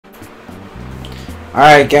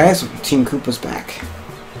Alright guys, Team Koopa's back.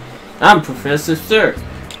 I'm Professor Sir,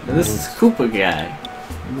 and this is Koopa Guy.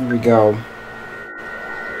 Here we go.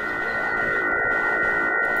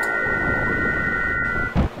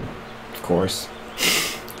 Of course.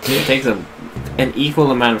 It takes an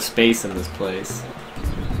equal amount of space in this place.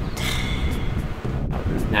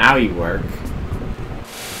 Now you work.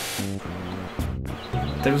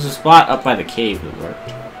 There was a spot up by the cave that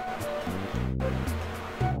worked.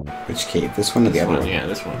 Which cave? This one or the other one? Yeah,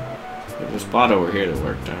 this one. There was a spot over here that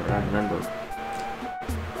worked. I remember.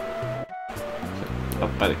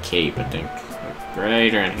 Up by the cave, I think. Like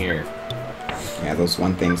right around here. Yeah, those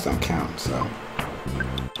one things don't count, so.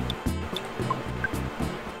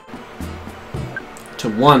 To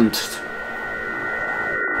want.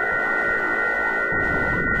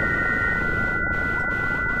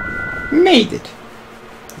 Made it!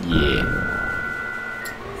 Yeah.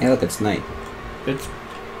 Hey, look, it's night. It's...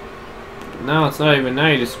 No, it's not even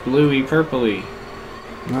night. It's bluey, purpley.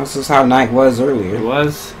 No, this is how night was earlier. It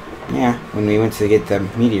was? Yeah, when we went to get the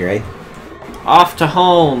meteorite. Off to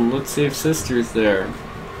home! Let's see if Sister's there.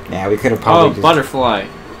 Yeah, we could have probably just... butterfly.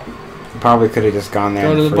 Probably could have just gone there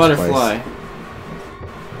Go in to the the first butterfly. place.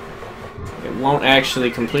 It won't actually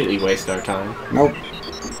completely waste our time. Nope.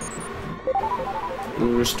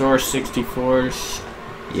 We'll restore 64's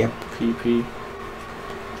Yep. PP.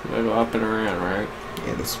 We'll go up and around, right?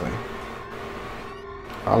 Yeah, this way.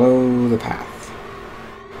 Follow the path.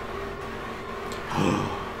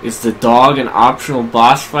 Is the dog an optional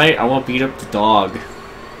boss fight? I want to beat up the dog.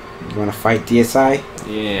 You want to fight DSI?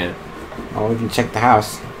 Yeah. Oh, we can check the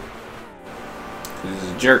house. This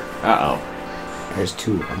is a jerk. Uh-oh. There's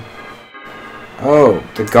two of them. Oh,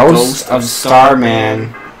 the ghost of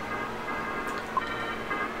Starman.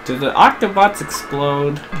 Do the Octobots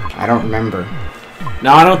explode? I don't remember.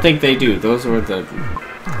 No, I don't think they do. Those were the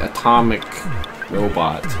atomic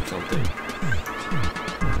robots or something.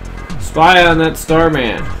 Spy on that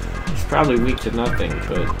Starman. He's probably weak to nothing,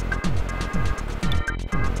 but...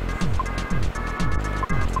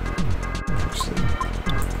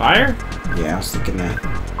 Fire? Yeah, I was thinking that.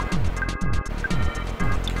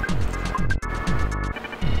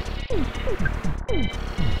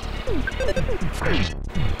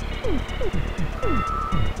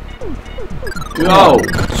 Go!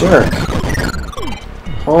 Jerk!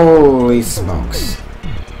 Holy smokes.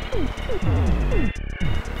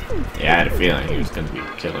 Yeah, I had a feeling he was going to be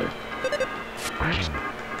a killer.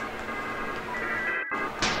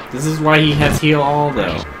 This is why he has heal all,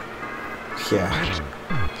 though. Yeah.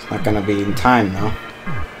 It's not gonna be in time, though.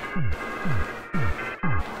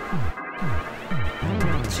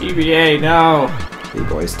 GBA, no!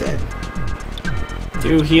 B-boy's dead.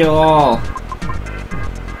 Do heal all.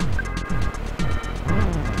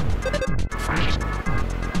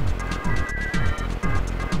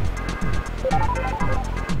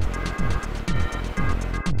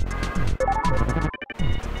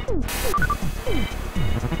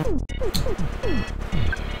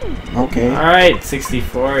 Okay. Alright,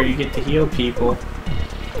 64, you get to heal people.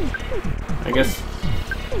 I guess...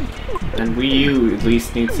 And Wii U at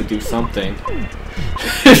least needs to do something.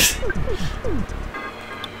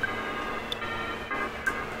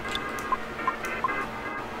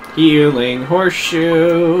 Healing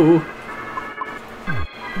horseshoe!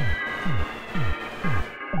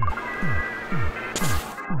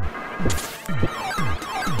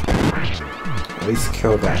 At least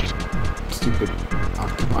kill that stupid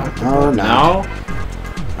octopus. Oh, no. No?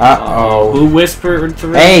 Uh-oh. Who whispered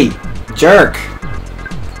through? Hey! Jerk!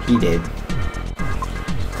 He did.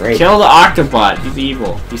 Great. Kill the Octobot. He's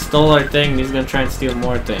evil. He stole our thing and he's gonna try and steal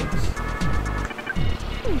more things.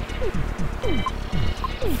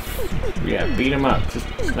 Yeah, beat him up. Just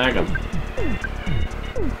snag him.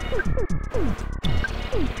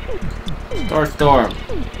 Starstorm.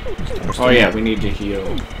 Oh yeah, we need to heal.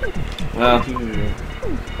 Well, I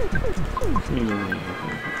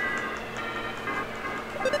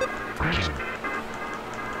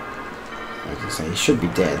was gonna say, he should be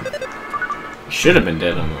dead. he should have been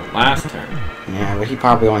dead on the last turn. Yeah, but he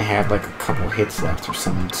probably only had like a couple hits left or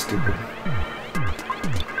something stupid.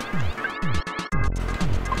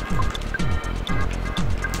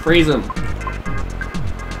 Freeze him.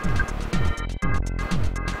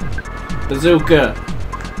 Bazooka.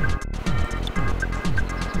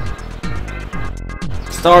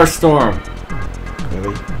 Starstorm.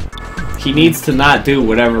 Really? He needs to not do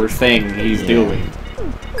whatever thing he's doing.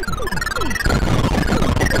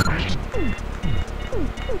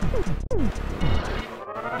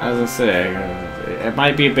 As I say, it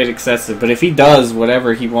might be a bit excessive, but if he does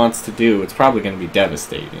whatever he wants to do, it's probably going to be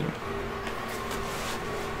devastating.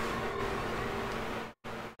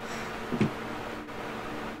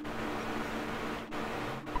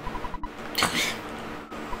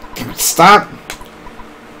 stop!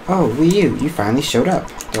 Oh, you finally showed up.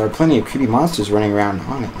 There are plenty of creepy monsters running around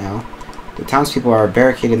on it now. The townspeople are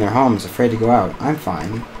barricaded in their homes, afraid to go out. I'm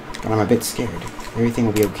fine, but I'm a bit scared. Everything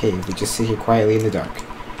will be okay if we just sit here quietly in the dark.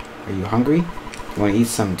 Are you hungry? You want to eat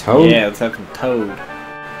some toad? Yeah, let's have some toad.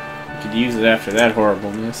 We could use it after that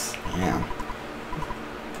horribleness. Yeah.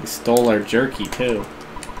 We stole our jerky, too.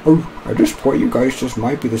 Oh, at this point, you guys just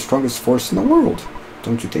might be the strongest force in the world.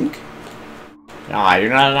 Don't you think? Ah, you're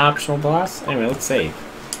not an optional boss? Anyway, let's save.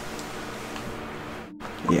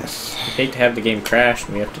 Yes. I hate to have the game crash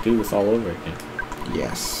and we have to do this all over again.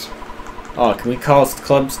 Yes. Oh, can we call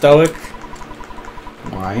Club Stoic?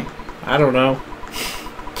 Why? I don't know.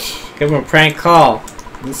 Give him a prank call.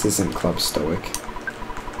 This isn't Club Stoic.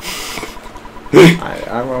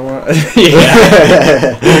 I want.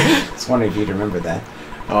 Yeah. Just wanted you to remember that.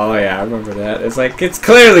 Oh yeah, I remember that. It's like it's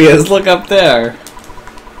clearly is. Look up there.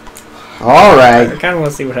 All right. I kind of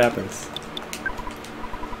want to see what happens.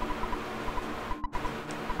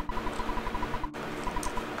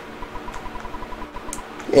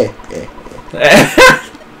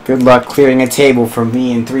 Good luck clearing a table for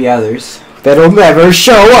me and 3 others that'll never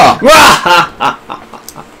show up.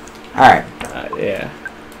 Alright. Yeah.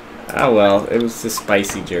 Oh well, it was just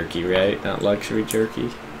spicy jerky, right? Not luxury jerky.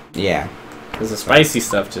 Yeah. Because the spicy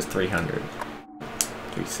stuff just 300.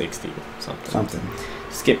 360 or something.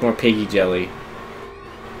 Just get more piggy jelly.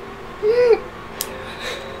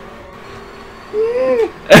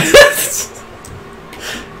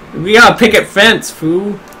 We got a picket fence,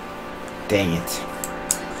 foo. Dang it.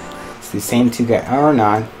 It's the same 2 guys. Or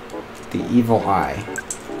not. The evil eye.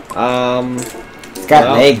 It's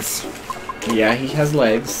got legs. Yeah, he has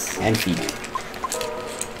legs. And feet.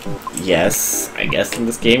 Yes, I guess in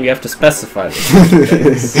this game you have to specify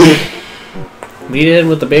this. Lead in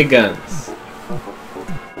with the big guns.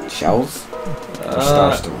 Shells? Or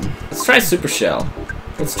Starstorm? Let's try Super Shell.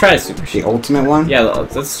 Let's try Super Shell. The ultimate one? Yeah,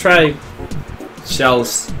 let's try Shell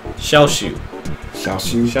Shoot. Shell Shoot?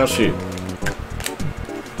 Shell Shoot.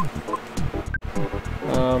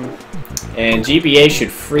 And GBA should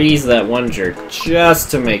freeze that one jerk just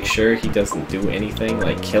to make sure he doesn't do anything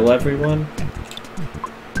like kill everyone.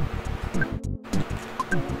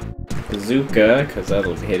 Bazooka, because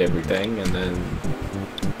that'll hit everything, and then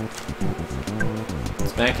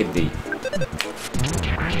smack it deep.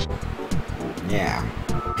 Yeah.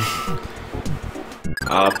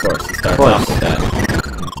 Of course, he starts off with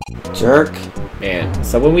that. Jerk. Man,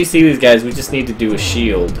 so when we see these guys, we just need to do a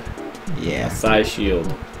shield. Yeah. A size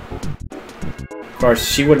shield. Of course,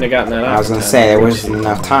 she wouldn't have gotten that out. I was gonna say, there wasn't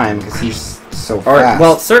enough time, because he's so fast.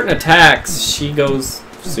 Well, certain attacks, she goes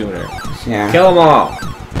sooner. Yeah. Kill them all.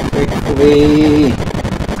 Quickly.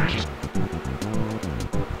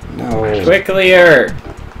 No. Quicklier.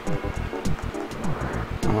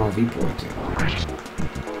 Oh, V-Boy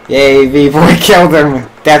too. Yay, V-Boy killed him.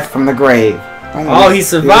 Death from the grave. Oh, he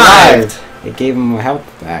survived. It gave him health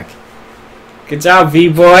back. Good job,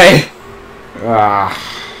 V-Boy. Ah.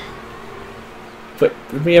 But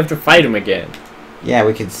we have to fight him again. Yeah,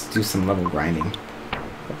 we could do some level grinding.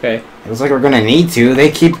 Okay. It looks like we're gonna need to.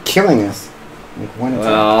 They keep killing us. Like one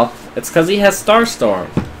well, it's because he has Starstorm.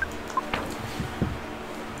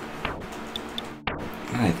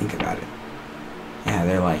 Now I think about it. Yeah,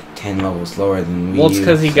 they're like 10 levels lower than we Well, it's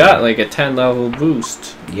because he got like a 10 level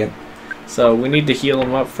boost. Yep. So we need to heal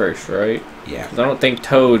him up first, right? Yeah. 'Cause I don't think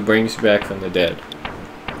Toad brings you back from the dead.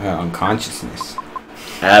 Unconsciousness.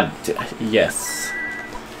 Yes.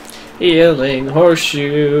 Healing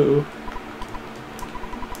horseshoe.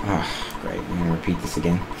 Ah, great. We're gonna repeat this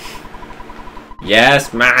again.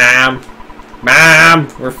 Yes, Mom. Mom,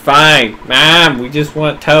 we're fine. Mom, we just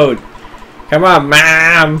want Toad. Come on,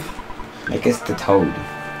 Mom. Make us the Toad.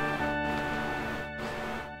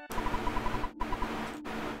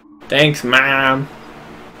 Thanks, Mom.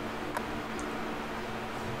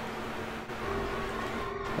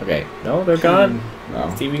 Okay. No, they're gone.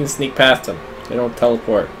 Well, See if we can sneak past them. They don't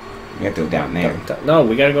teleport. we have to go down there. No,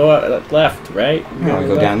 we gotta go left, right? No, we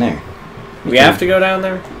go down there. We have to go down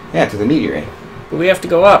there? Yeah, to the meteorite. But we have to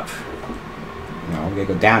go up. No, we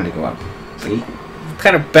gotta go down to go up. See? What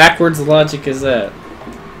kind of backwards logic is that?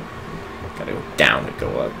 Gotta go down to go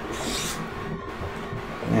up.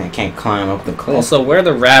 Yeah, I can't climb up the cliff. Also, where are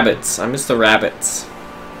the rabbits? I miss the rabbits.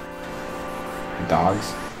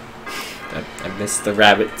 Dogs. I miss the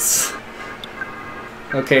rabbits.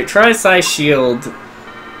 Okay, try size shield.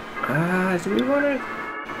 Do we want to?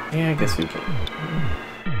 Yeah, I guess we can.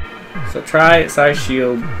 So try size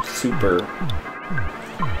shield super.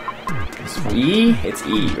 E? It's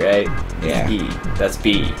E, right? Yeah. E. That's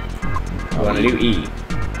B. You want to do E.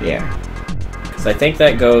 Yeah. So I think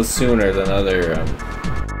that goes sooner than other.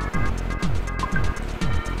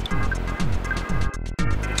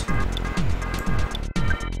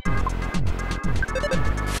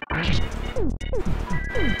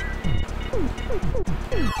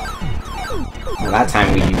 Well, that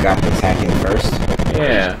time you got the attack in first.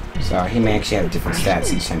 Yeah. So he may actually have different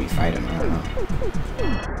stats each time you fight him. I don't know.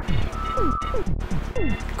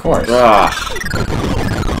 Of course.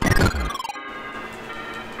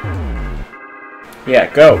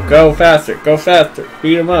 Yeah, go faster,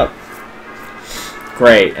 beat him up.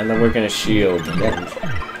 Great, and then we're gonna shield, and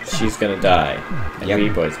she's gonna die, and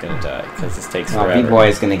B-Boy's gonna die because this takes forever. B-Boy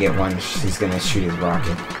is gonna get one. He's gonna shoot his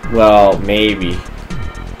rocket. Well, maybe.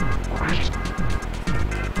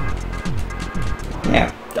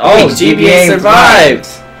 Yeah. Oh, GBA survived!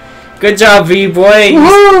 Good job, B-Boy!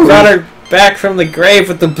 Brought her back from the grave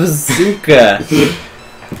with the bazooka. A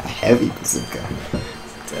heavy bazooka.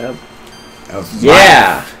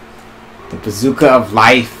 Yeah! The bazooka of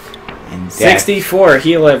life and death. 64,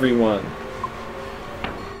 heal everyone.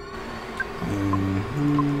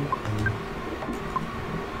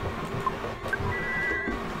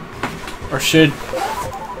 Or should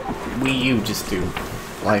Wii U just do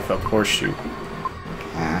life up horseshoe?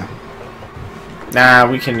 Nah,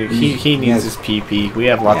 we can. He needs his PP. We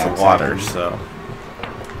have lots of water, so.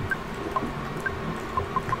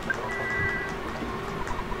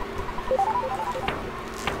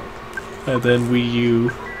 And then Wii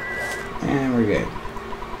U. And we're good.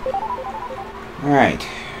 Alright.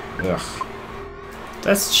 Ugh.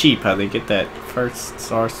 That's cheap how they get that first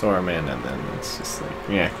Storm in, and then it's just like,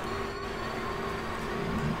 yeah.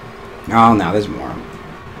 Oh, no, there's more.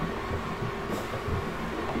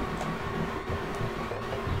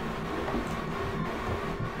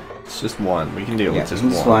 It's just one. We can deal with just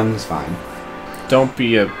one. One is fine. Don't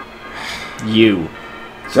be a you.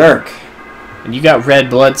 Jerk. And you got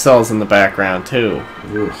red blood cells in the background too.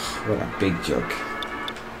 Ooh, what a big joke.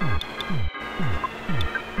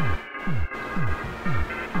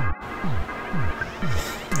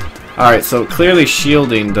 Alright, so clearly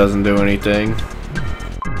shielding doesn't do anything.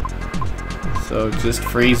 So just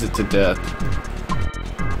freeze it to death.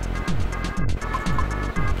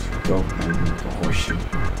 Go horseshoe.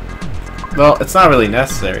 Well, it's not really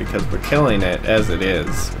necessary because we're killing it as it is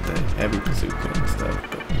with the heavy bazooka and stuff,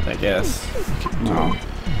 but I guess. No.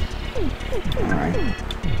 Alright.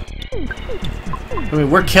 I mean,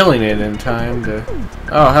 we're killing it in time to...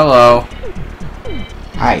 Oh, hello.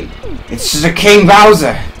 Hi. It's the King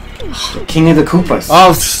Bowser. The King of the Koopas.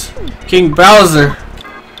 Oh, King Bowser.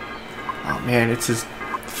 Oh man, it's his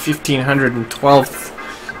 1512th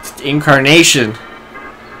incarnation.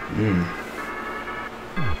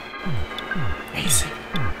 Amazing.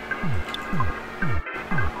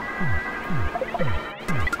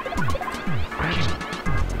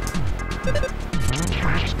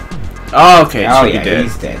 Oh, okay. Oh yeah,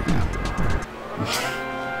 he's dead now.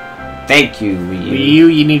 Thank you, Wii U. Wii U,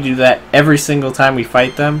 you need to do that every single time we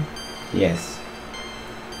fight them? Yes.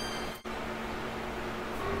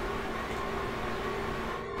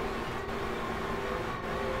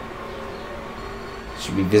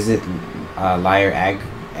 Should we visit Liar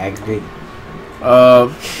Aggregate?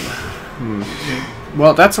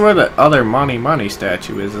 Well, that's where the other Money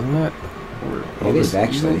statue is, isn't it? It is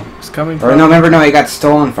actually. It's coming from. Or no, remember? No, it got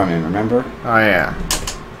stolen from him. Remember? Oh yeah.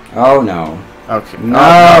 Oh no. Okay. No.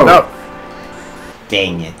 Oh, no.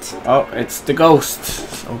 Dang it. Oh, it's the ghost.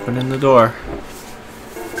 It's opening the door.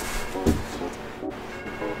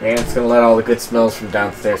 Man, it's gonna let all the good smells from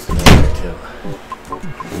downstairs come in here too.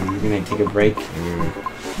 You're gonna take a break?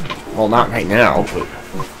 Well, not right now, but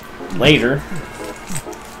later.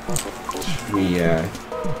 We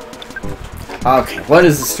Okay, what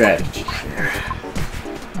is the strategy here?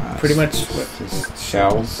 Pretty much what?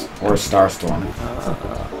 Shells or Starstorm.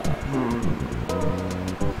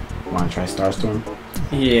 Want to try Starstorm?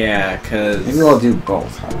 Yeah, cause maybe we'll do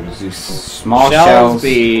both. We'll do small shells.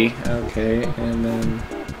 B, okay, and then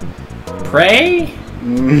prey.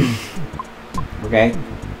 Okay.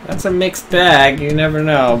 That's a mixed bag. You never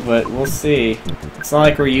know, but we'll see. It's not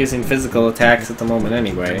like we're using physical attacks at the moment,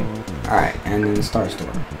 anyway. All right, and then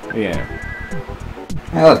Starstorm. Yeah.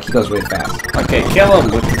 Hey, look, he goes really fast. Okay, kill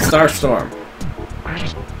him with the Starstorm.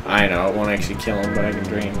 I know, it won't actually kill him, but I can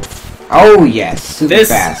dream. Oh, yes, super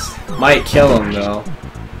fast. Might kill him, though.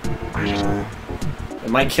 It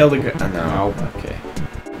might kill the... no. Okay.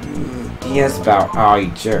 He has about... Oh,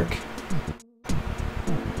 you jerk.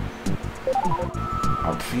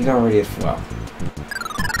 Oh, he's already at well.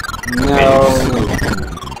 No.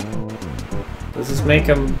 Does this make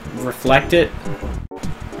him reflect it?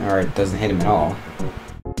 Or it doesn't hit him at all.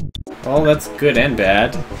 Oh, that's good and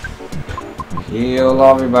bad. Heal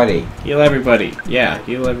everybody. Heal everybody. Yeah,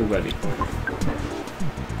 heal everybody.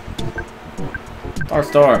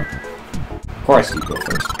 Storm. Of course you go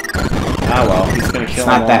first. Ah well, he's gonna kill It's him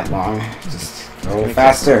not all. that long. Just go a little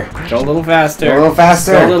faster. Go a little faster. Go a little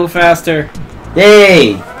faster. Go a little faster.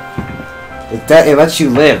 Yay! It lets you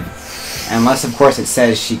live. Unless, of course, it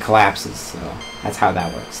says she collapses. So that's how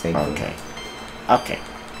that works. Thankfully. Okay. Okay.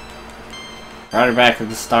 Brought her back to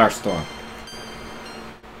the Starstorm.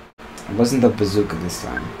 It wasn't the bazooka this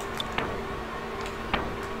time.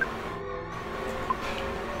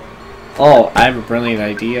 Oh, I have a brilliant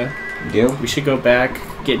idea. You do? We should go back,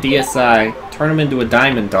 get DSI, turn him into a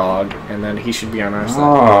diamond dog, and then he should be on our side.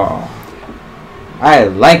 Oh. I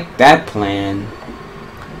like that plan.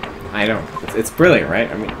 I know. It's brilliant,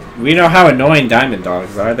 right? I mean, we know how annoying diamond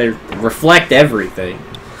dogs are. They reflect everything.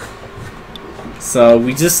 So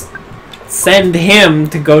we just send him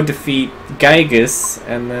to go defeat Gygus,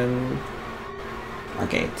 and then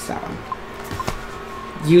Okay, it's that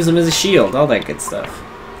one. use him as a shield, all that good stuff.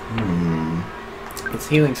 Hmm. It's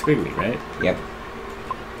healing Squiggly, right? Yep.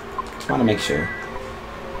 Just want to make sure.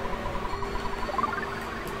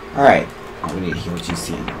 Alright. Oh, we need to heal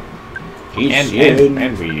GCN.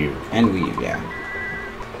 And Ryu. And we, yeah.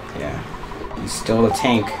 Yeah. He's still a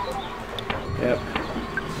tank. Yep.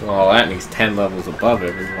 Well, that means 10 levels above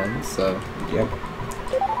everyone, so... Yep.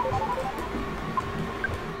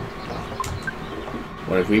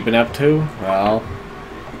 What have we been up to? Well...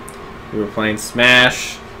 We were playing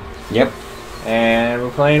Smash. Yep. And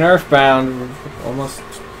we're playing EarthBound. We've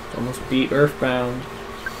almost beat EarthBound.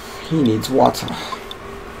 He needs water.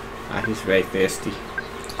 Ah, he's very thirsty.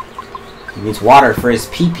 He needs water for his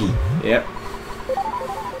pee-pee. Yep.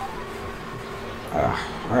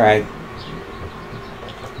 Alright.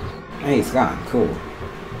 Hey, he's gone. Cool.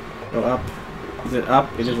 Go up. Is it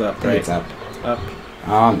up? It is up, I think right? it's up. Up.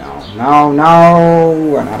 Oh, no. No,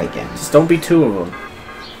 no! Not again. Just don't be two of them.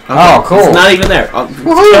 Okay. Oh, cool. It's not even there.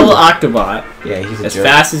 Kill Octobot Yeah, he's a as jerk.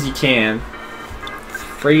 fast as you can.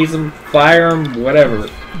 Freeze him, fire him, whatever.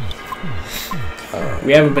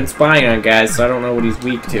 We haven't been spying on guys, so I don't know what he's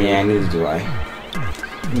weak to. Yeah, neither do I.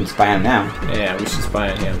 You can spy on him now. Yeah, we should spy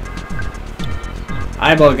on him.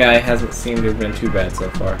 Eyeball guy hasn't seemed to have been too bad so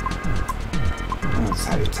far. Oh,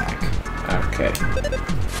 side attack. Okay.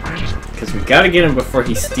 Because we gotta get him before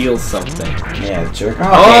he steals something. Yeah, jerk.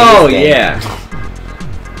 Oh, he's dead. yeah.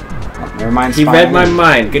 Oh, never mind. He spying read my on him.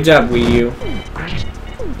 mind. Good job, Wii U.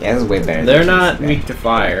 Yeah, this is way better. They're than not GCN. weak to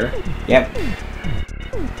fire. Yep. They're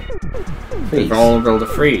Freeze. vulnerable to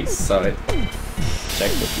freeze, so it...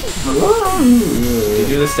 Check the... Do you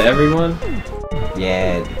do this to everyone?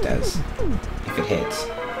 Yeah, it does. If it hits.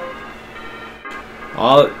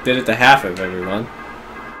 All it did it to half of everyone.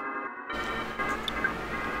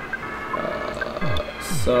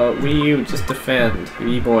 So Wii U, just defend.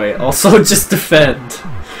 Wii Boy, also just defend.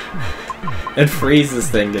 And freeze this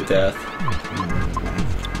thing to death.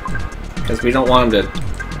 Because we don't want him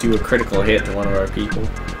to do a critical hit to one of our people.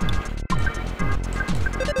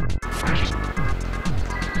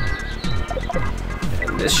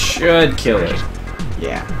 And this should kill it.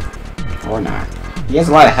 Yeah. Or not. He has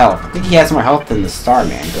a lot of health. I think he has more health than the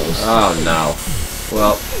Starman goes. Oh no.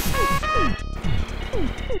 Well.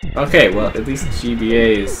 Okay, well, at least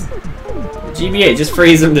GBA is... GBA, just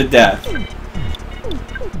freeze him to death.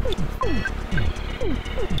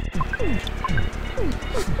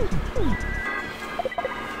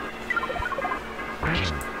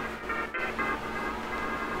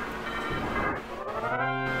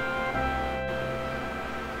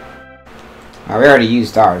 We already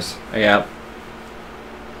used ours. Yep.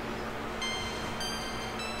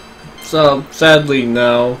 So, sadly,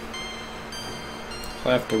 no.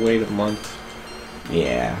 I'll have to wait a month.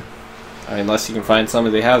 Yeah. I mean, unless you can find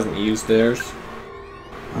somebody that hasn't used theirs.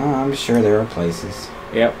 I'm sure there are places.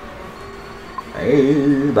 Yep.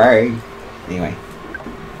 Hey, bye. Anyway.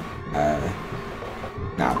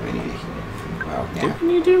 No, we need to heal. Well, yeah. Do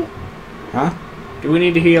we need to? Huh? Do we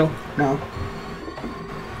need to heal? No.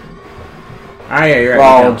 Ah, yeah, you're right.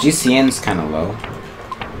 Well, we don't. GCN's kind of low.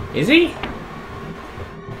 Is he?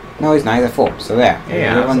 No, he's not. He's at full. So there.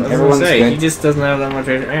 Yeah, Everyone, I was everyone's gonna say, good. he just doesn't have that much.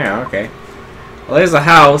 Yeah, okay. Well, there's a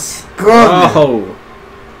house. Good. Oh,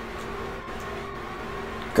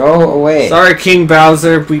 Go away. sorry, King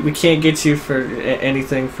Bowser. We can't get you for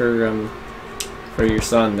anything for your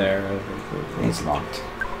son there. It's locked.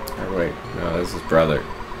 Or wait, no, that's his brother.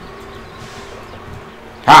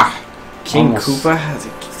 Ah! King Almost. Koopa has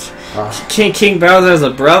a Ah. King Bowser has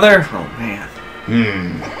a brother. Oh man.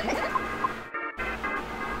 Hmm.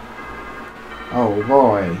 Oh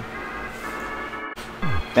boy.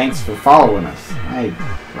 thanks for following us.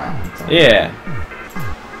 Wow. Yeah.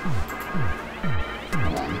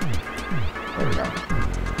 Hold on. There we go.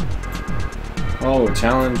 Oh,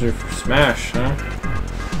 challenger for Smash, huh?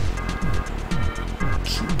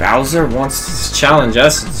 Bowser wants to challenge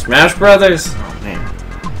us in Smash Brothers? Oh, man.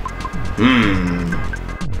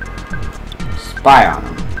 Spy on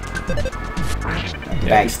him.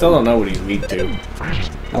 Yeah, we still don't know what he's weak to.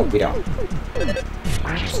 Nope, we don't.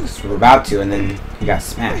 So we're about to, and then he got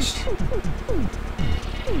smashed.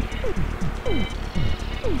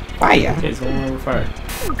 Fire. Okay, he's going over fire.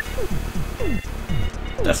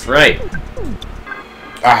 That's right.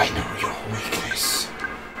 I know your weakness.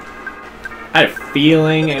 I had a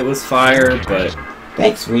feeling it was fire, but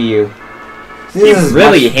Thanks, Wii U. he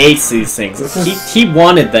really hates these things. He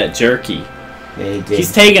wanted that jerky. Yeah, he did.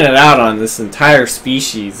 He's taking it out on this entire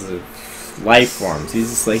species of life forms. He's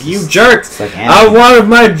just like, you jerks! Like I wanted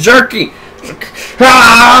my jerky!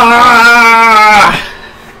 Ah!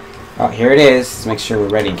 Oh, here it is. Let's make sure we're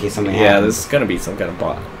ready in case something happens. Yeah, this is gonna be some kind of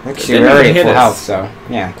bot. Actually, we're already at full health, so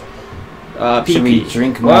yeah. Should we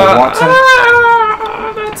drink more water?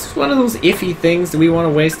 That's one of those iffy things. Do we want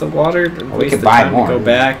to waste the water? Well, waste the time to go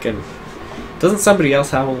back and... Doesn't somebody else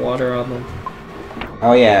have a water on them?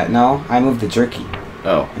 Oh yeah, no. I moved the jerky.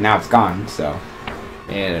 Oh. And now it's gone, so...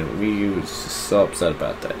 And we was so upset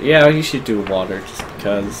about that. Yeah, you should do water just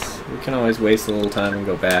because we can always waste a little time and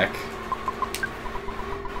go back.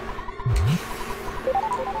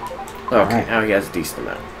 Okay, right. now he has a decent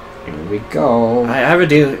amount. Here we go. I have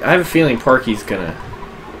a feeling Porky's gonna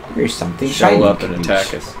Here's something show shiny up and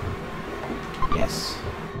attack us. Yes.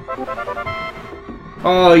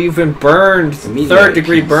 Oh, you've been burned. It's a meteorite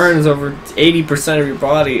Third-degree piece. burns over 80% of your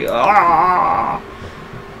body. Ah!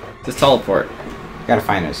 Just teleport. Gotta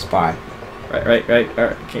find a spot. Right.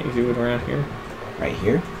 Alright, can't you do it around here? Right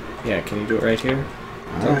here? Yeah, can you do it right here?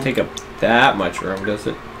 Don't Alright. take up that much room, does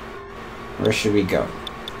it? Where should we go?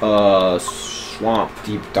 Swamp.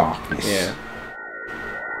 Deep darkness. Yeah.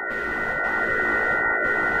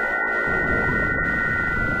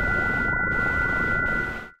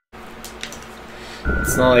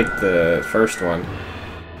 It's not like the first one,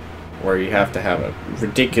 where you have to have a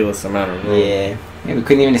ridiculous amount of room. Yeah. Yeah, we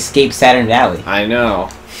couldn't even escape Saturn Valley. I know.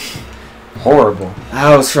 Horrible.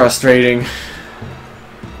 That was frustrating.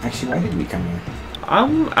 Actually, why did we come here?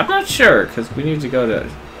 I'm not sure, because we need to go to...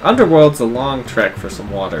 Underworld's a long trek for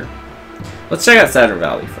some water. Let's check out Saturn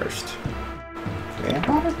Valley first. Do we have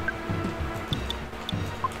water?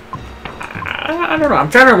 I don't know. I'm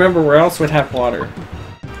trying to remember where else would have water.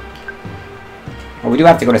 Well, we do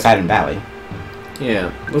have to go to Saturn Valley.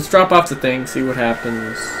 Yeah. Let's drop off the thing, see what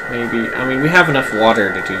happens. Maybe. I mean, we have enough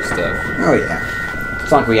water to do stuff. Oh, yeah.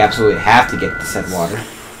 It's not like we absolutely have to get to said water.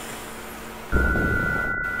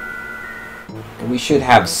 But we should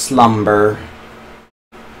have slumber.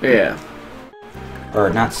 Yeah.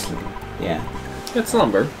 Or not yeah. It's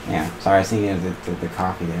lumber. Yeah. Sorry, I was thinking of the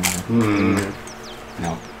coffee there.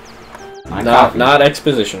 No. Not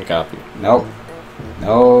exposition copy. Nope.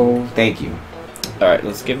 No, thank you. Alright,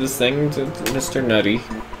 let's give this thing to Mr. Nutty.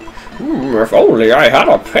 If only I had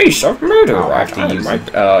a piece of meteorite. Oh, I have to use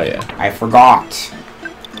it. Oh, yeah. I forgot.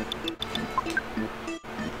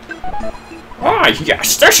 Ah,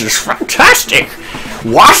 yes, this is fantastic!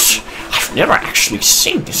 What? I've never actually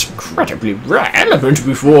seen this incredibly rare element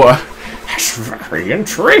before. That's very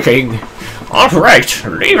intriguing. Alright,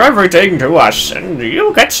 leave everything to us, and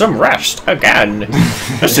you get some rest again.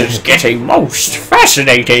 This is getting most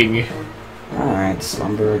fascinating. Alright,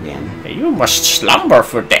 slumber again. You must slumber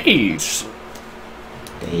for days.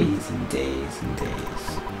 Days and days and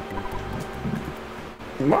days.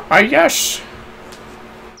 Why, yes.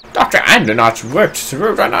 Dr. Andonauts worked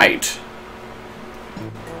through the night.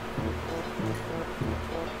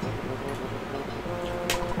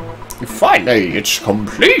 Finally, it's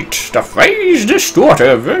complete! The Phase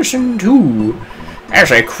Distorter version 2 has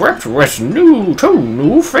equipped with two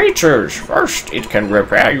new features. First, it can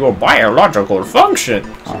repair your biological function.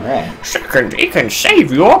 Alright. Second, it can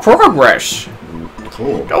save your progress.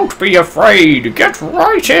 Cool. Don't be afraid, get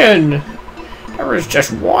right in. There is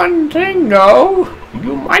just one thing, though.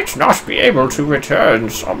 You might not be able to return,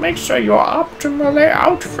 so make sure you're optimally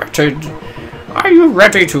outfitted. Are you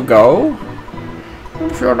ready to go?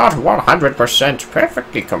 If you're not 100%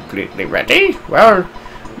 perfectly completely ready, well,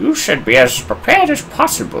 you should be as prepared as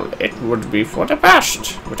possible. It would be for the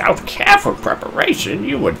best. Without careful preparation,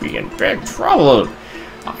 you would be in big trouble.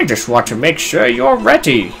 I just want to make sure you're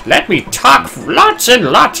ready. Let me talk lots and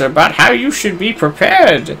lots about how you should be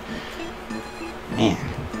prepared. Man.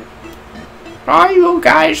 Are you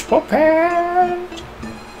guys prepared?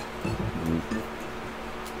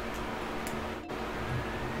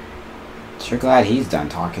 Sure glad he's done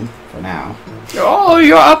talking, for now. Oh,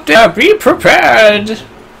 you're up there. Be prepared.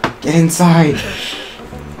 Get inside!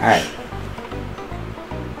 Alright.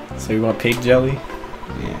 So you want pig jelly?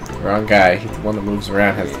 Yeah. Wrong guy. He's the one that moves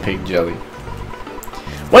around has the pig jelly.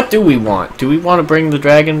 What do we want? Do we want to bring the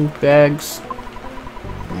dragon bags?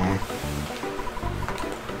 Yeah.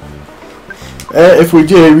 If we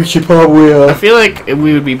did, we should probably, I feel like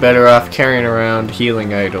we would be better off carrying around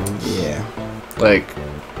healing items. Yeah. Like,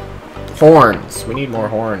 horns. We need more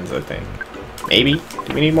horns, I think. Maybe?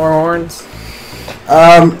 Do we need more horns?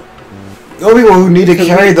 The only people who need to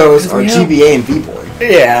carry those are GBA and V-Boy.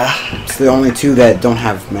 Yeah. It's the only two that don't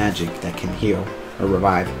have magic that can heal or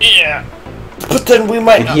revive. Yeah. But then we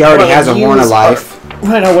might and he already has a horn of life.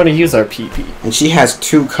 Might not want to use our PP. And she has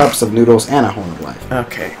 2 cups of noodles and a horn of life.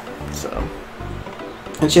 Okay. So.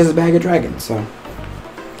 And she has a bag of dragons, so.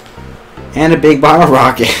 And a big bottle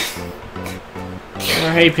rocket.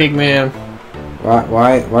 Oh, hey, Pigman.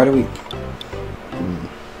 Why do we...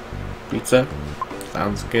 Pizza?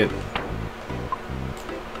 Sounds good.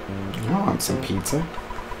 I want some pizza.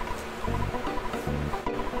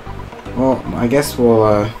 Well, I guess we'll,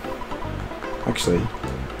 actually...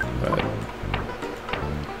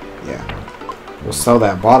 yeah. We'll sell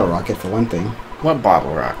that bottle rocket for one thing. What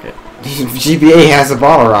bottle rocket? GBA has a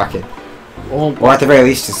bottle rocket. Well, or at the very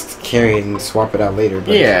least, just carry it and swap it out later.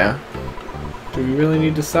 But yeah. Do we really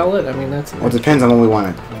need to sell it? I mean, that's... Well, it depends on what we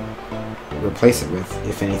want to replace it with,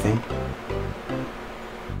 if anything.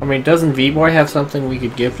 I mean, doesn't V-Boy have something we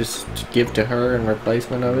could give to her in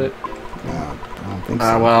replacement of it? No, I don't think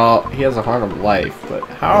so. Well, he has a heart of life, but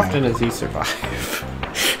how often does he survive?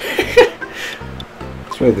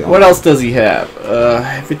 It's really the what else does he have?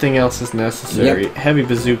 Everything else is necessary. Yep. Heavy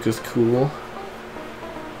bazooka's cool.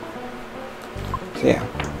 So yeah,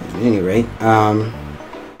 at any rate, I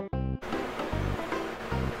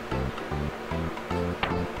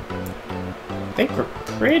think we're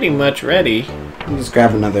pretty much ready. let me just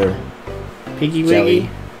grab another Piggy jelly. Wiggy.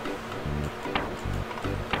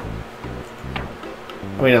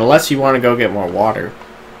 I mean, unless you want to go get more water.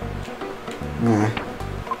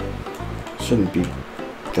 Shouldn't be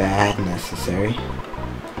that necessary.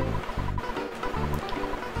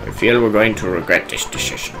 I feel we're going to regret this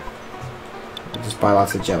decision. Just buy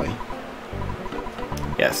lots of jelly.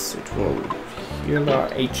 Yes, it will heal our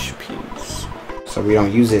HPs. So we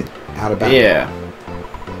don't use it out of bounds. Yeah.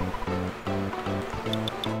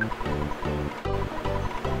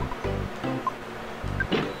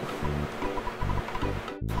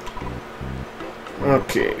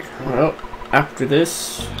 Okay, well, after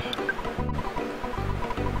this,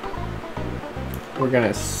 we're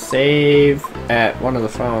gonna save at one of the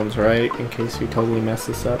phones, right? In case we totally mess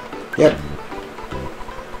this up. Yep.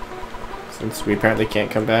 Since we apparently can't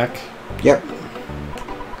come back. Yep.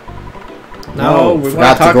 No, we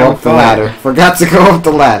forgot to go up the ladder. Forgot to go up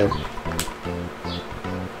the ladder.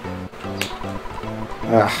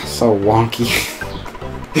 Ugh, so wonky.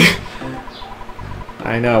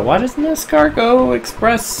 I know. Why doesn't this Cargo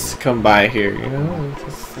Express come by here? You know,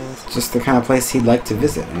 It's just the kind of place he'd like to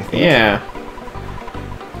visit, I think. Yeah.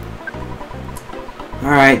 All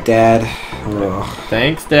right, Dad. Ugh.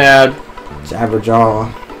 Thanks, Dad.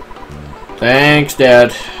 Jabberjaw. Thanks,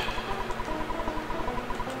 Dad.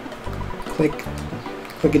 Click.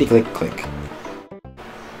 Clickety click click.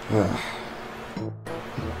 Ugh.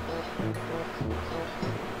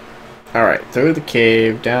 Alright, through the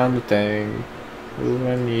cave, down the thing.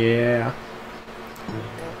 Moving, yeah.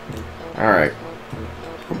 Alright.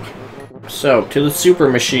 So, to the super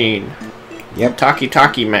machine. Yep.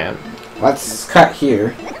 Talkie Man. Let's cut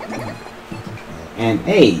here. And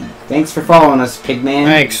hey, thanks for following us, Pigman.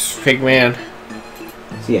 Thanks, Pigman.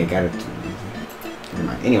 See, I got it. Never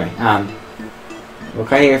mind. Anyway, we'll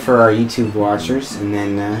cut here for our YouTube watchers, and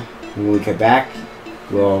then when we get back,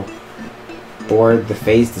 we'll board the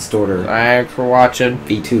phase distorter Thanks for watching.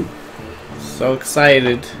 V2. So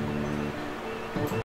excited.